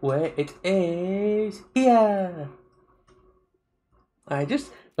correct where it is. Here! I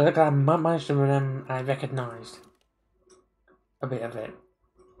just, like, I managed to remember, I recognised a bit of it.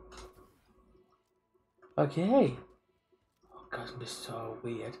 Okay. Oh god, it's gonna be so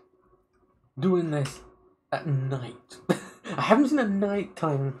weird. Doing this at night. I haven't seen a night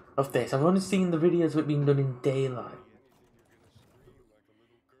time of this. I've only seen the videos of it being done in daylight.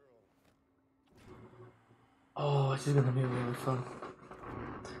 Oh, this is gonna be really fun.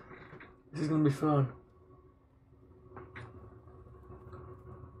 This is gonna be fun.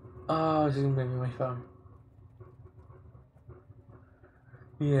 Oh, this is gonna be really fun.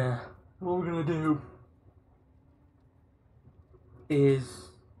 Yeah. What we're gonna do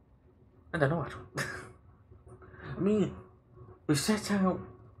is, I don't know actually. I mean, we've set out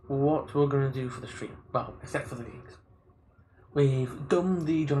what we're gonna do for the stream. Well, except for the gigs. We've done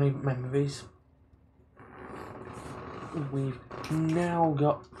the Johnny memories. We've now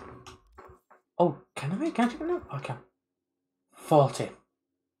got. Oh, can I check it now? I can. 40%.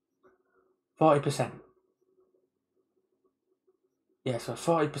 Yeah, so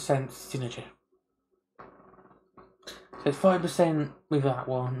 40% synergy. So it's 40% with that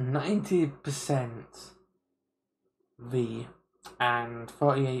one, 90% V, and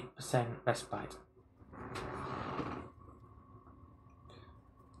 48% respite.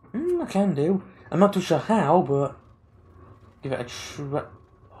 I can do. I'm not too sure how, but give it a try.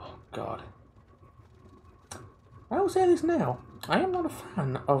 Oh god. I will say this now. I am not a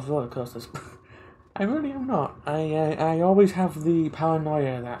fan of roller coasters. I really am not. I always have the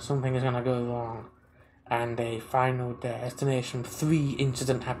paranoia that something is gonna go wrong, and a Final Destination 3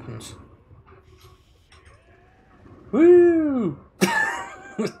 incident happens. Woo!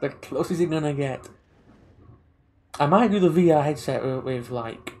 It's the closest you're gonna get. I might do the VR headset with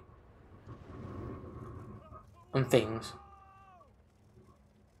like and things.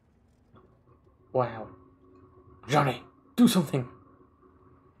 Wow. Johnny, do something.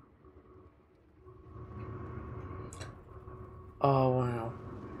 Oh wow.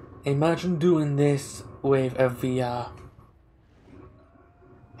 Imagine doing this with a VR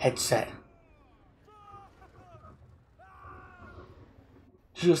headset.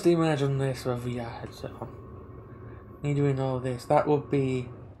 Just imagine this with a VR headset on. Me doing all this. That would be.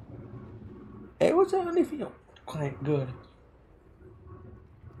 It would certainly feel quite good.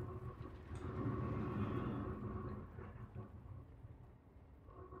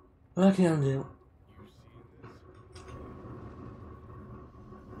 What can I do?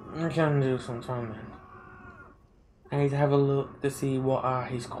 I can do sometime then. I need to have a look to see what are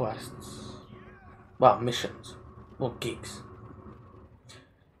his quests. Well, missions. Well, gigs.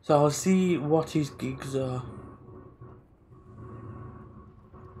 So I'll see what his gigs are.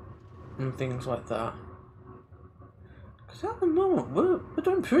 And things like that. Because at the moment, we're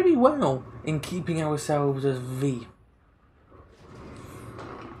doing pretty well in keeping ourselves as V.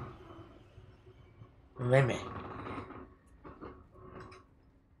 Remy.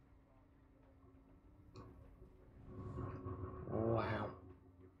 Wow.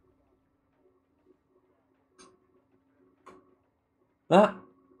 That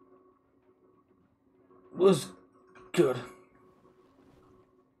was good.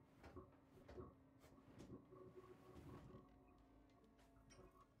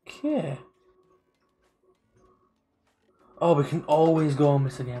 Okay. Oh, we can always go on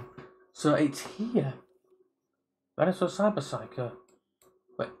this again. So it's here. That is for Cyber Psycho.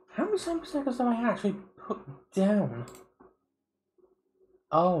 Wait, how many Cyber Psychos have I actually put down?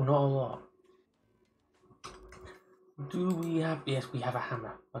 Oh, not a lot. Do we have... Yes, we have a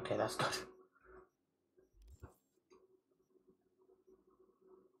hammer. Okay, that's good.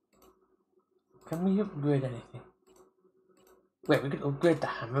 Can we upgrade anything? Wait, we could upgrade the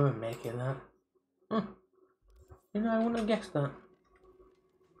hammer and make it that. You know, I wouldn't have guessed that.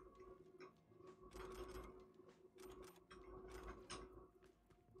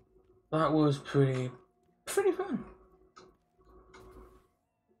 That was pretty fun.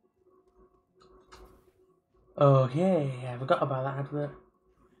 Okay, I forgot about that advert.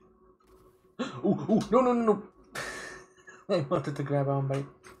 Ooh, no. I wanted to grab on, but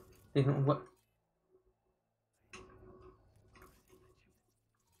didn't work.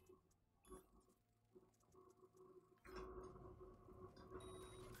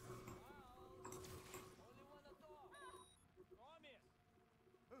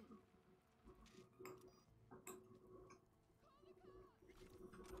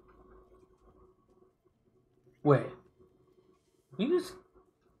 Wait. You just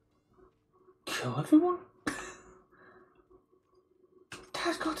kill everyone?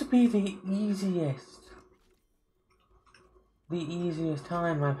 That's got to be the easiest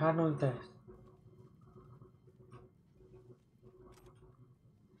time I've had with this.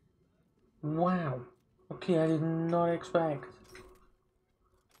 Wow. Okay, I did not expect.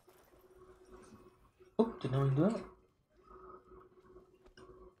 Oh, did not do that.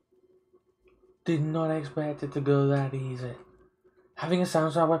 Did not expect it to go that easy. Having a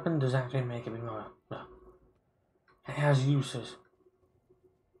sound weapon does actually make it more. No. It has uses.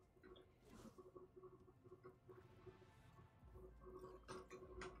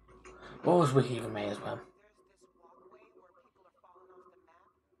 Or as we even may as well. There's this walkway where people are falling off the map.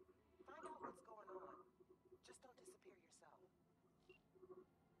 Find out what's going on. Just don't disappear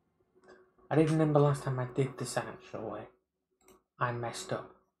yourself. I didn't remember last time I did this actually. I messed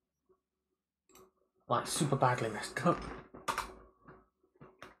up. Like, super badly messed up.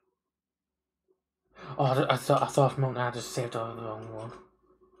 Oh, I thought for a moment I just saved over the wrong one.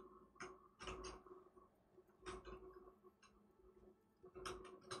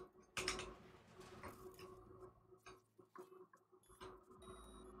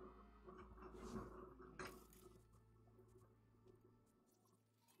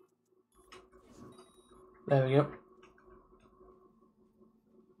 There we go.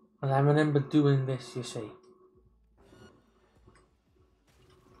 And I remember doing this, you see.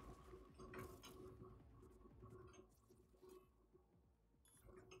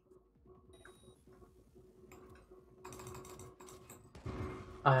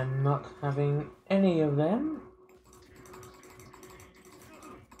 I'm not having any of them.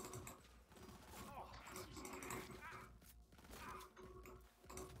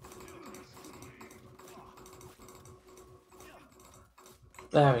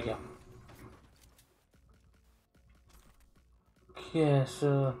 There we go. Okay,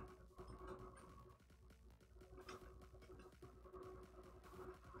 so...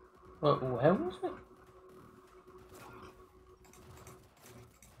 where was it?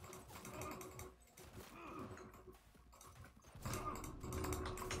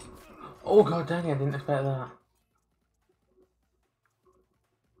 Oh god dang it, I didn't expect that.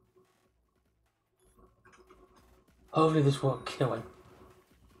 Hopefully this won't kill him.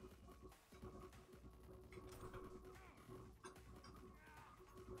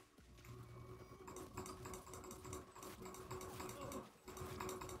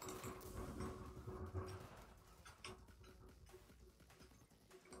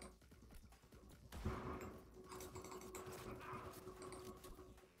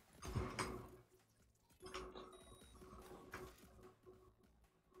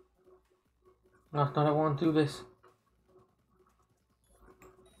 Last night I want to do this.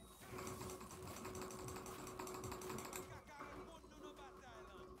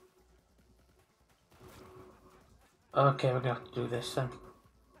 Okay, we're gonna have to do this then.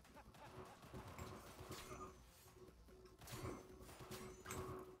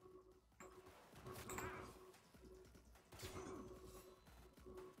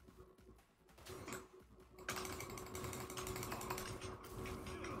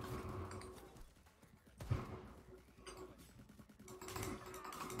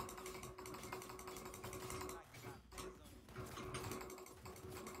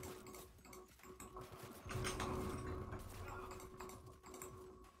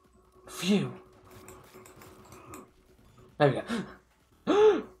 Phew. There we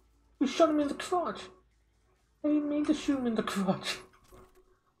go. You shot him in the crotch. I didn't mean to shoot him in the crotch.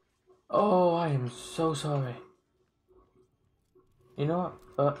 Oh, I am so sorry. You know what?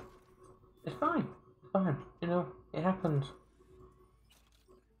 But it's fine. It's fine. You know, it happens.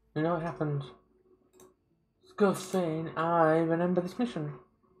 You know, it happens. It's a good thing I remember this mission.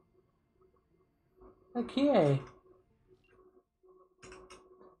 Like, yay.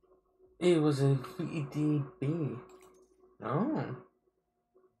 It was a VDB. Oh.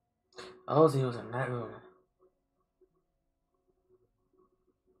 Ozzy was a night runner.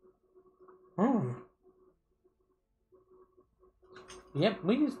 Oh. Yep,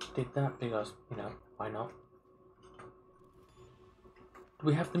 we just did that because, you know, why not? Do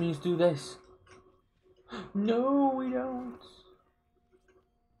we have the means to do this? No, we don't.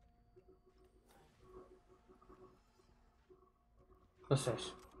 What's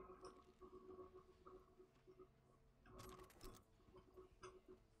this?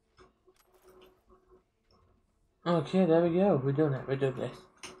 Okay, there we go. We're doing it. We're doing this.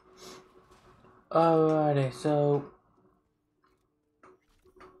 Alrighty, so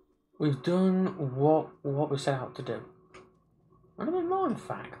we've done what we set out to do. And a bit more, in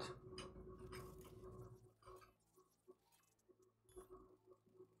fact.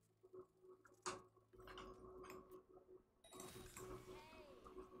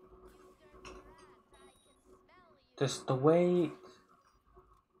 Just the way.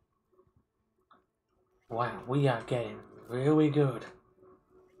 Wow, we are getting really good.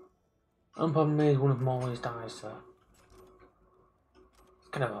 I'm probably made one of them always dies, so it's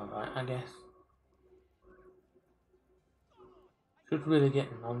kind of alright, I guess. Should really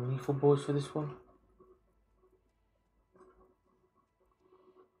get non-lethal boys for this one.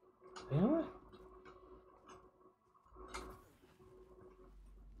 Really?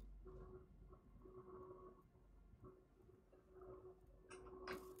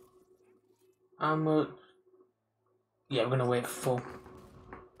 Yeah, we're gonna wait for full.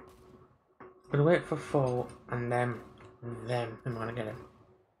 We're gonna wait for full, and then I'm gonna get him.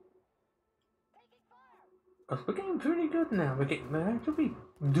 Because we're getting pretty good now. We're actually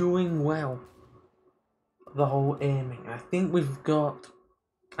doing well. The whole aiming. I think we've got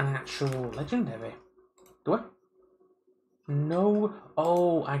an actual legendary. Do I? No.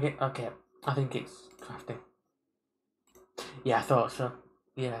 Oh, I get. Okay. I think it's crafting. Yeah, I thought so.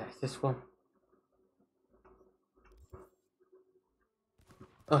 Yeah, it's this one.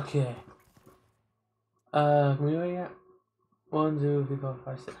 Okay. Can we wait yet? 1, 2, 3, 4,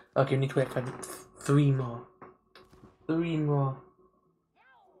 5, 6. Okay, we need to wait for 3 more. 3 more.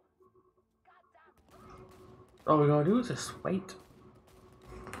 All we gotta do is just wait.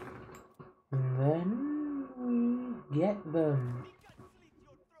 And then we get them.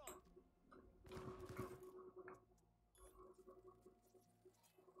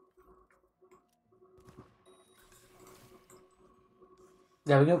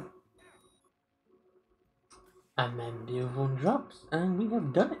 There we go. And then the other one drops, and we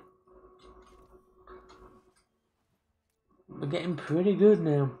have done it. We're getting pretty good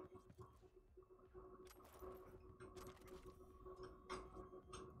now.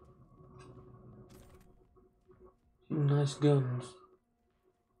 Two nice guns.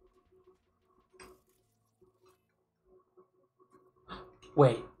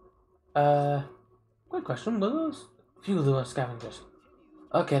 Wait. Quick question. Were those few of those scavengers?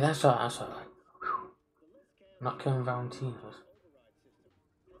 Okay, that's alright. That's alright. Not killing Valentinos.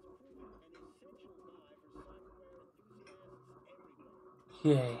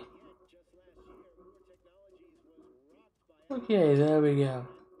 Yay. Okay, there we go.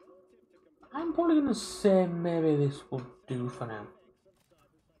 I'm probably gonna say maybe this will do for now.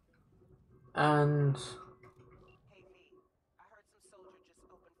 And Hey V, I heard some soldier just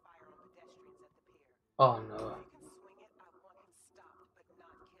opened fire on pedestrians at the pier. oh no. If you can swing it, I want him stopped but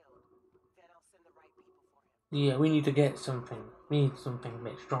not killed. Then I'll send the right people for him. Yeah, we need to get something. We need something a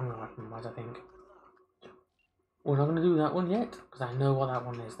bit stronger like them, I think. Good luck. We're not gonna do that one yet, because I know what that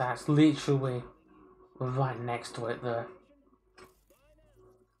one is. That's literally right next to it there.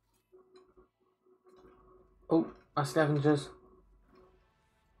 Oh, our scavengers.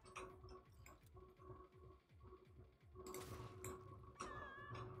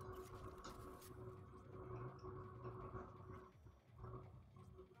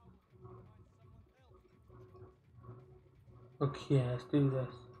 Okay, let's do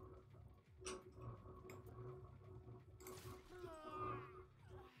this.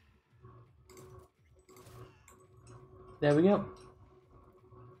 There we go.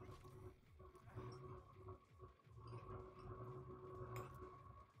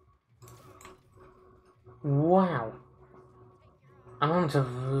 Wow. I'm having to be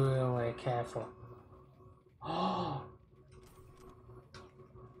really careful. Oh,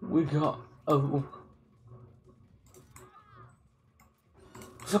 we got a.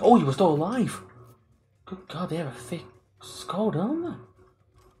 Oh, he was still alive. Good God, they have a thick skull, don't they?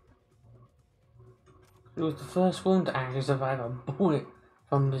 He was the first one to actually survive a bullet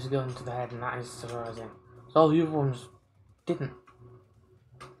from this gun to the head, and that is surprising. So all the other ones didn't.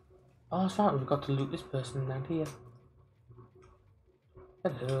 Oh, that's right, we've got to loot this person down here.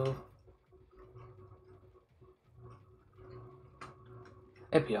 Hello.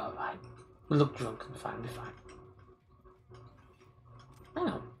 It'll be alright. We'll look drunk and fine, be fine.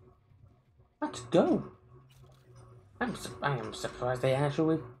 Now, let's go. I am surprised they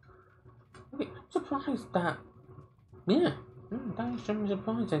actually. I'm surprised that. Yeah, that is extremely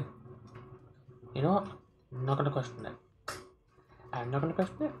surprising. You know what? I'm not gonna question it. I'm not gonna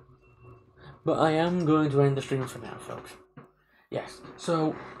question it. But I am going to end the stream for now, folks. Yes.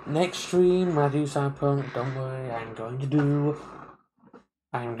 So next stream, when I do Cyberpunk, don't worry. I'm going to do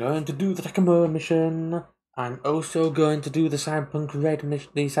the Takamura mission. I'm also going to do the Cyberpunk Red mission,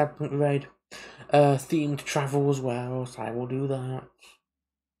 the Cyberpunk Red themed travel as well. So I will do that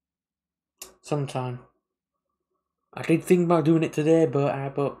sometime. I did think about doing it today,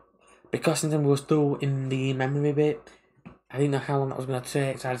 but because we were still in the memory bit, I didn't know how long that was going to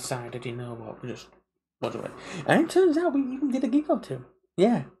take. So I decided, you know what, we'll just was away. And it turns out we even did a gig or two.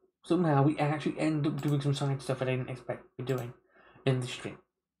 Yeah. Somehow we actually end up doing some side stuff I didn't expect to be doing in the stream.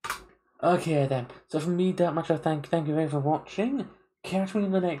 Okay then. So from me, that much I thank you very much for watching. Catch me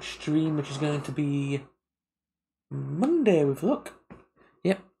in the next stream, which is going to be Monday with luck.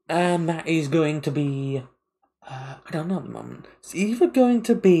 Yep. And that is going to be I don't know at the moment. It's either going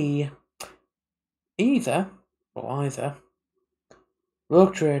to be either Rogue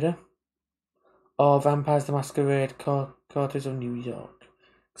Trader or Vampires the Masquerade Quarters of New York.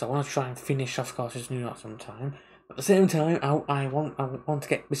 Because I want to try and finish off Quarters of New York sometime. At the same time, I want to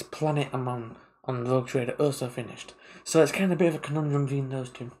get this planet I'm on Rogue Trader also finished. So it's kind of a bit of a conundrum between those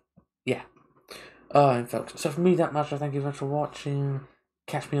two. Yeah. Alright folks, so for me that much, I thank you very much for watching.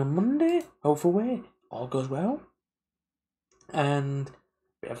 Catch me on Monday, hopefully all goes well. And a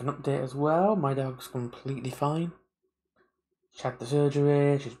bit of an update as well, my dog's completely fine. She had the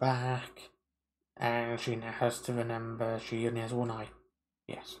surgery, she's back. And she now has to remember she only has one eye.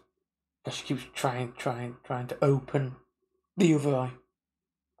 Yes. Because she keeps trying to open the other eye.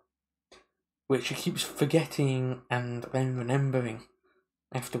 Which she keeps forgetting and then remembering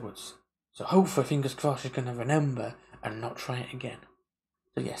afterwards. So hopefully, fingers crossed, she's going to remember and not try it again.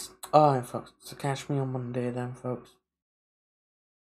 So yes. Alright folks, so catch me on Monday then folks.